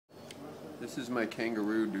This is my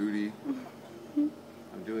kangaroo duty.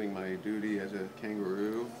 I'm doing my duty as a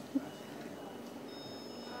kangaroo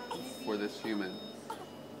for this human.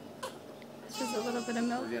 Just a little bit of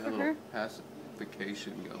milk We're getting for a her. little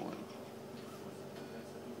pacification going.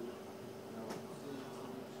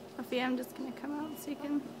 Sophia, I'm just going to come out so you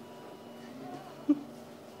can...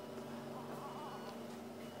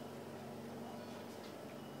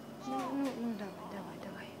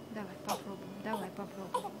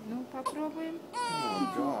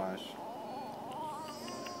 Oh gosh.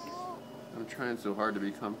 I'm trying so hard to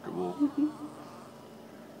be comfortable. Oh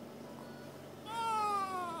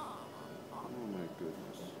my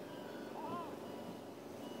goodness.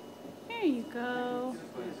 There you go.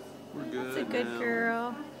 We're good. That's a good now.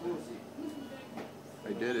 girl.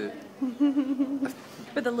 I did it.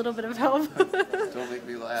 With a little bit of help. Don't make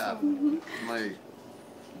me laugh.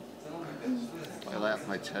 If I laugh,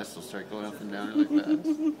 my chest will start going up and down really fast.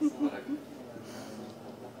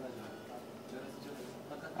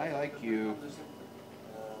 I like you.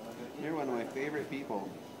 You're one of my favorite people.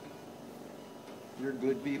 You're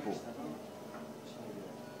good people.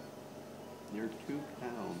 You're 2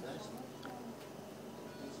 pounds.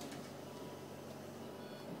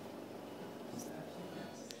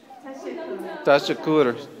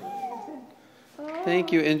 Zakara.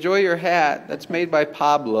 Thank you. Enjoy your hat. That's made by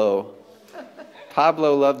Pablo.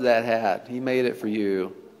 Pablo loved that hat. He made it for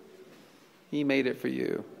you. He made it for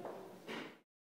you.